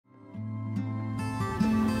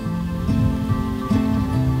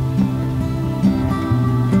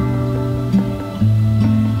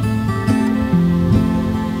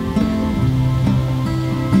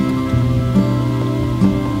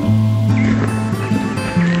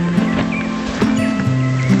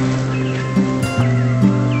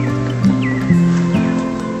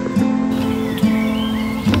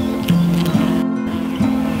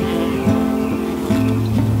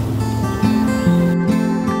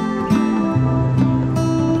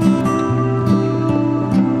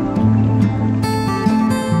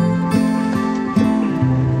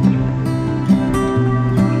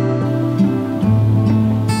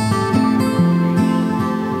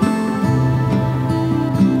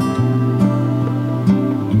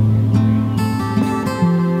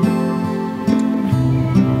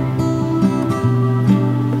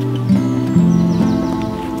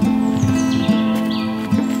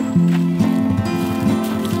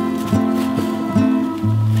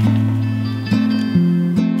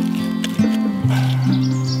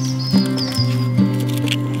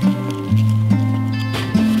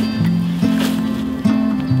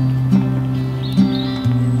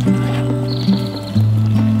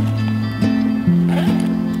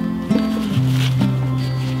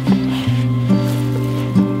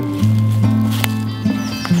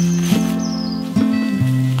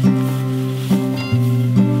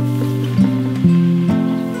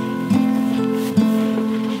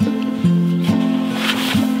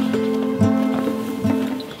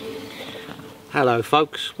Hello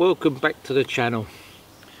folks, welcome back to the channel.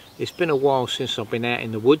 It's been a while since I've been out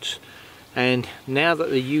in the woods, and now that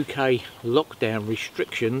the UK lockdown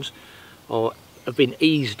restrictions have been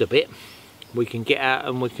eased a bit, we can get out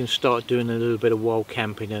and we can start doing a little bit of wild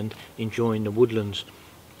camping and enjoying the woodlands.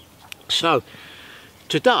 So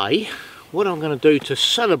today what I'm going to do to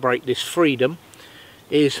celebrate this freedom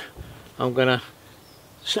is I'm going to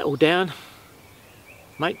settle down,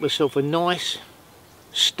 make myself a nice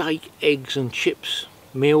steak, eggs and chips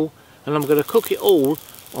meal, and I'm going to cook it all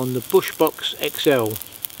on the Bushbox XL.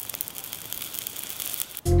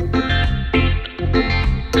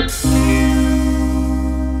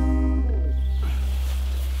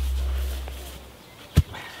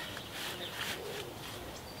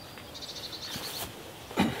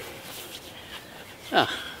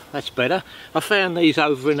 That's better. I found these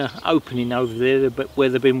over in an opening over there where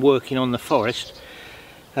they've been working on the forest.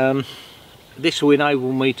 This will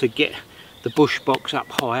enable me to get the Bushbox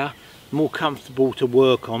up higher, more comfortable to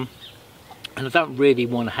work on, and I don't really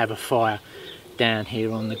want to have a fire down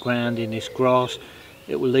here on the ground in this grass.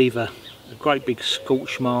 It will leave a great big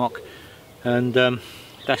scorch mark, and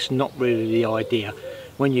that's not really the idea.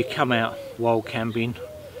 When you come out wild camping,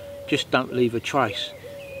 just don't leave a trace.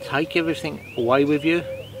 Take everything away with you,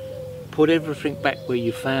 put everything back where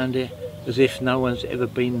you found it, as if no one's ever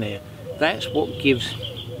been there. That's what gives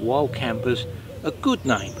wild campers a good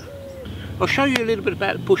name. I'll show you a little bit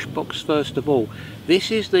about the Bushbox first of all. This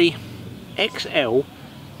is the XL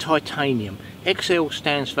titanium. XL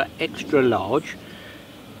stands for extra large.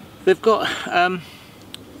 They've got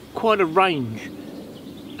quite a range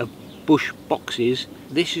of bush boxes.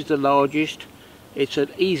 This is the largest. It's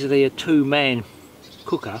easily a two-man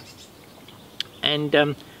cooker,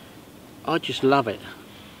 and I just love it.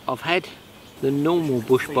 I've had the normal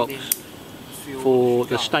Bushbox for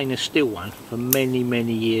the stainless steel one for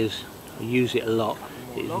many years. I use it a lot.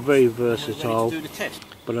 It's very versatile,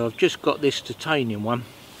 but I've just got this titanium one,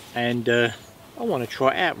 and I want to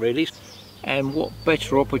try it out really. And what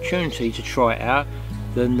better opportunity to try it out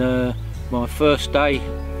than my first day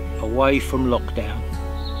away from lockdown.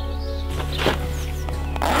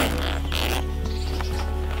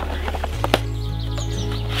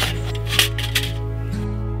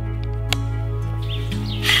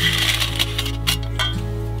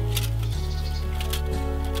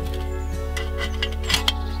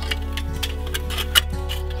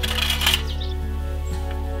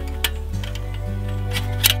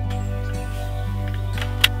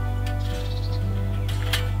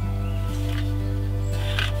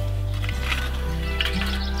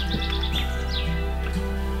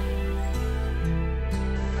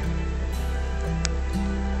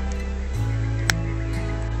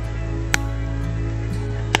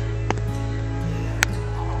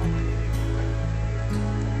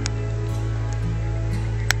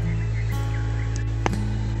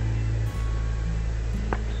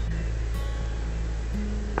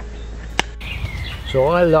 So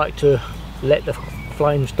I like to let the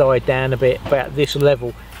flames die down a bit, about this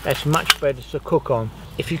level. That's much better to cook on.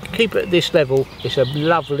 If you keep it at this level, it's a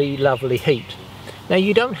lovely heat. Now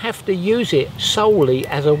you don't have to use it solely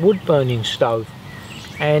as a wood burning stove,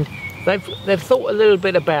 and they've thought a little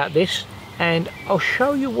bit about this, and I'll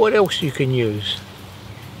show you what else you can use.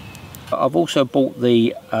 I've also bought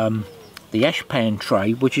the ash pan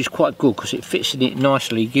tray, which is quite good because it fits in it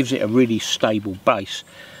nicely, gives it a really stable base.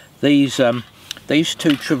 These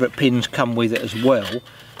two trivet pins come with it as well,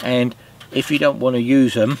 and if you don't want to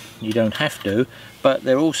use them, you don't have to, but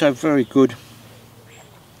they're also very good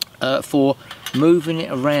for moving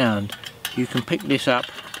it around. You can pick this up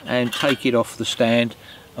and take it off the stand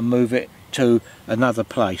and move it to another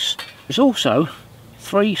place. There's also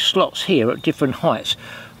 3 slots here at different heights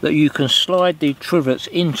that you can slide the trivets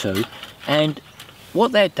into, and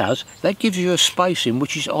what that does, that gives you a spacing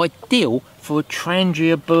which is ideal for a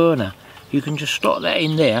Triangia burner. You can just slot that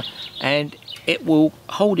in there and it will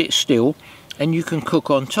hold it still, and you can cook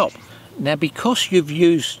on top. Now because you've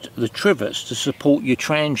used the trivets to support your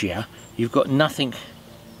Triangia, you've got nothing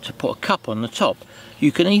to put a cup on the top.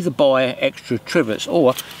 You can either buy extra trivets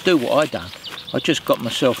or do what I done. I just got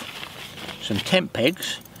myself some tent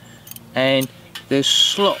pegs, and there's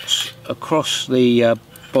slots across the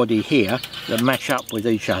body here that match up with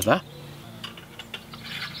each other.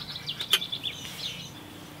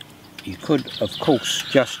 You could of course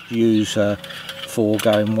just use 4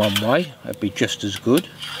 going one way, that'd be just as good.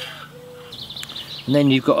 And then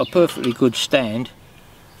you've got a perfectly good stand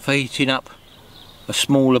for heating up a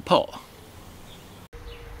smaller pot.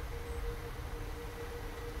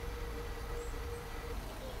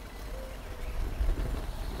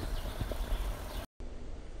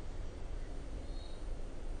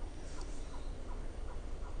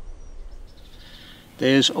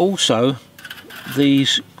 There's also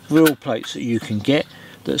these grill plates that you can get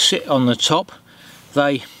that sit on the top.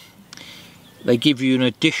 They give you an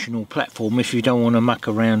additional platform if you don't want to muck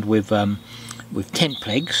around with tent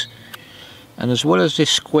pegs. And as well as this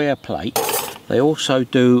square plate, they also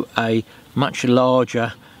do a much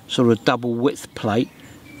larger sort of double width plate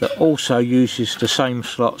that also uses the same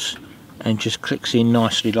slots and just clicks in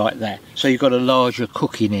nicely like that. So you've got a larger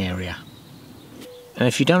cooking area. And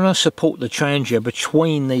if you don't want to support the Triangia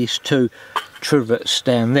between these two trivets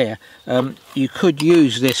down there, you could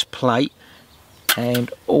use this plate, and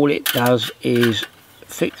all it does is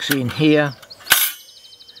fix in here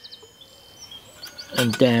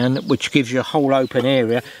and down, which gives you a whole open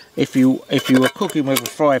area. If you were cooking with a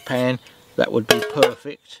fry pan, that would be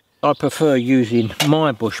perfect. I prefer using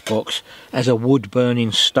my Bushbox as a wood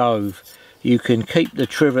burning stove. You can keep the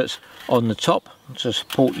trivets on the top to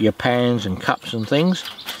support your pans and cups and things.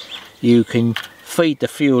 You can feed the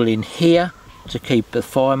fuel in here to keep the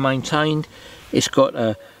fire maintained. It's got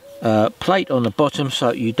a plate on the bottom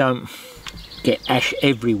so you don't get ash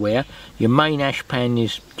everywhere. Your main ash pan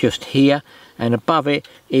is just here, and above it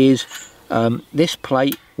is this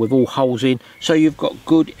plate with all holes in, so you've got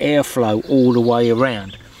good airflow all the way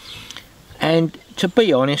around. And to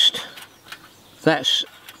be honest, that's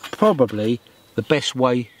probably the best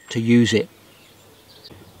way to use it.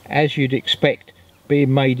 As you'd expect,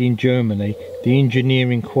 being made in Germany, the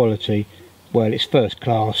engineering quality, well, it's first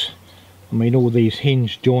class. I mean, all these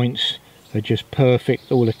hinge joints are just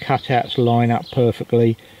perfect, all the cutouts line up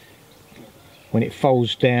perfectly. When it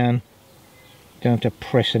folds down, you don't have to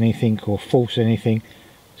press anything or force anything.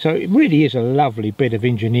 So it really is a lovely bit of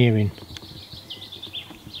engineering.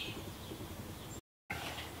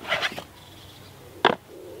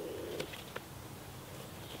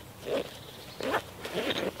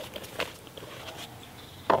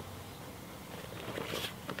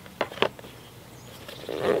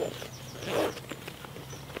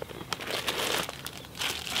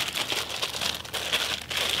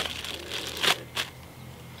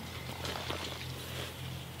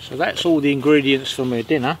 So that's all the ingredients for my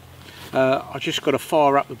dinner. I've just got to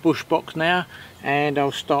fire up the Bushbox now and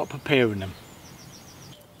I'll start preparing them.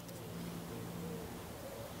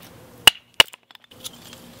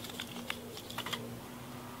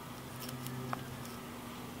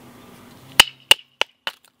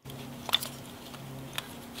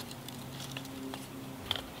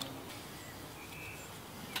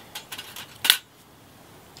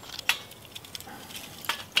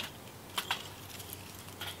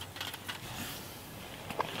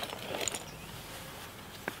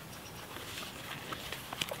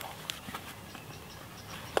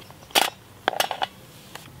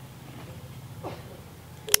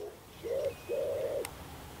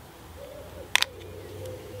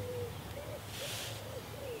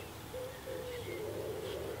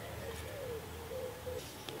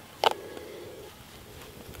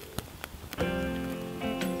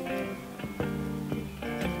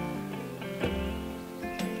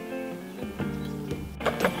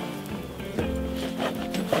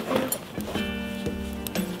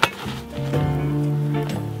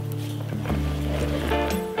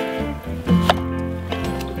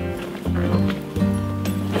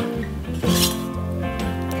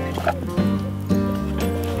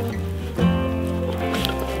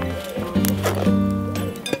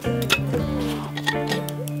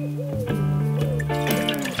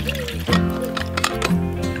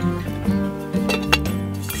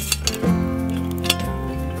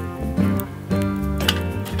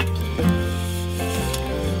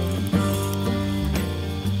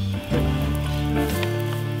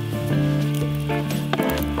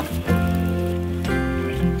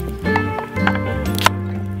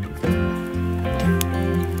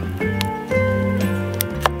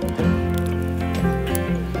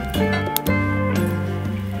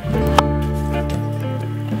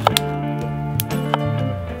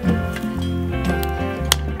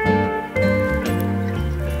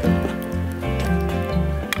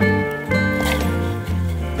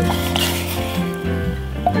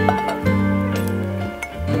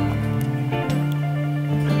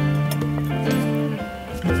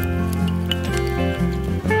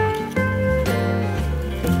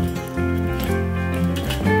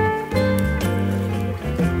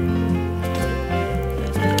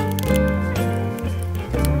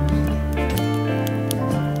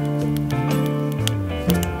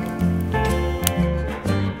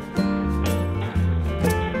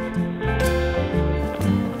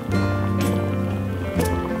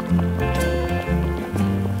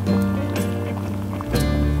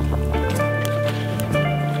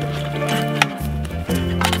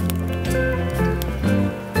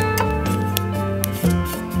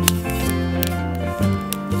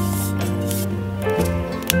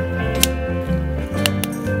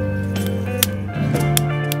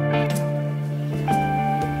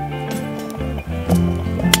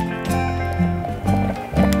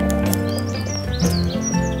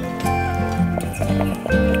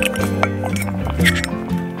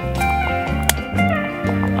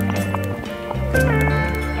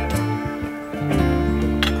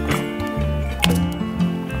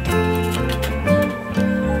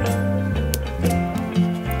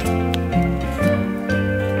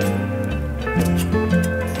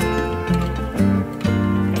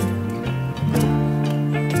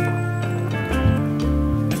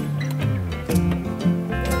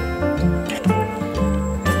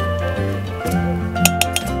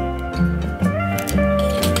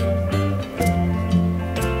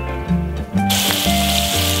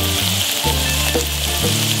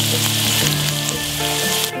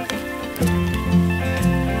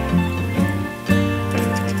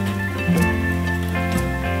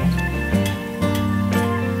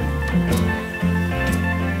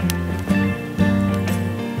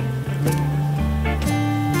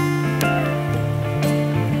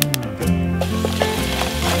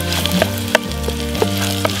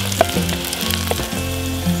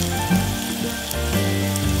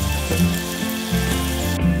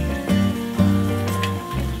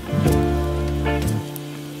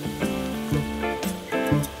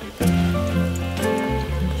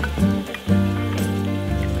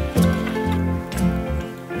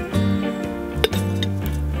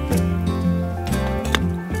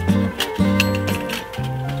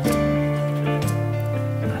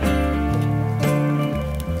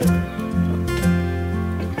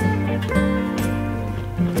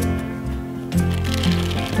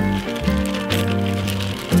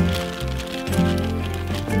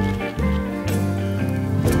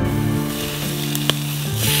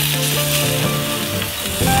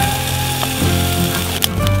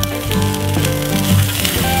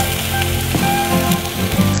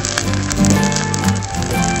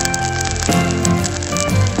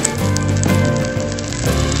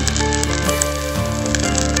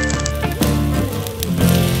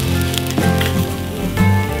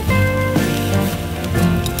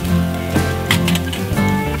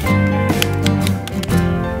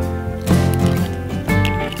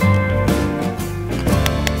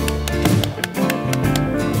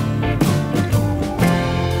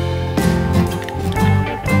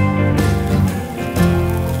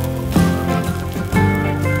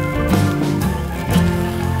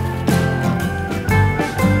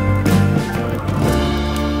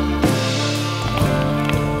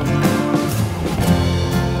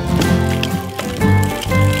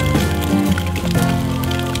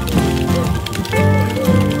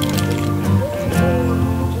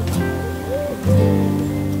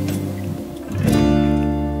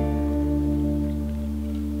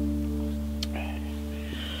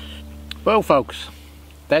 Well folks,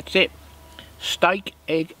 that's it. Steak,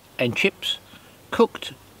 egg and chips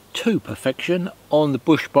cooked to perfection on the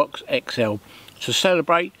Bushbox XL to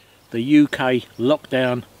celebrate the UK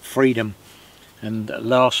lockdown freedom, and at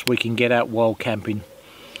last we can get out wild camping.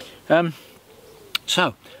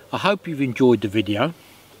 So I hope you've enjoyed the video.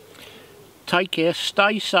 Take care,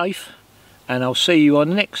 stay safe, and I'll see you on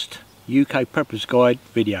the next UK Preppers Guide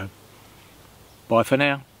video. Bye for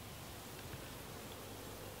now.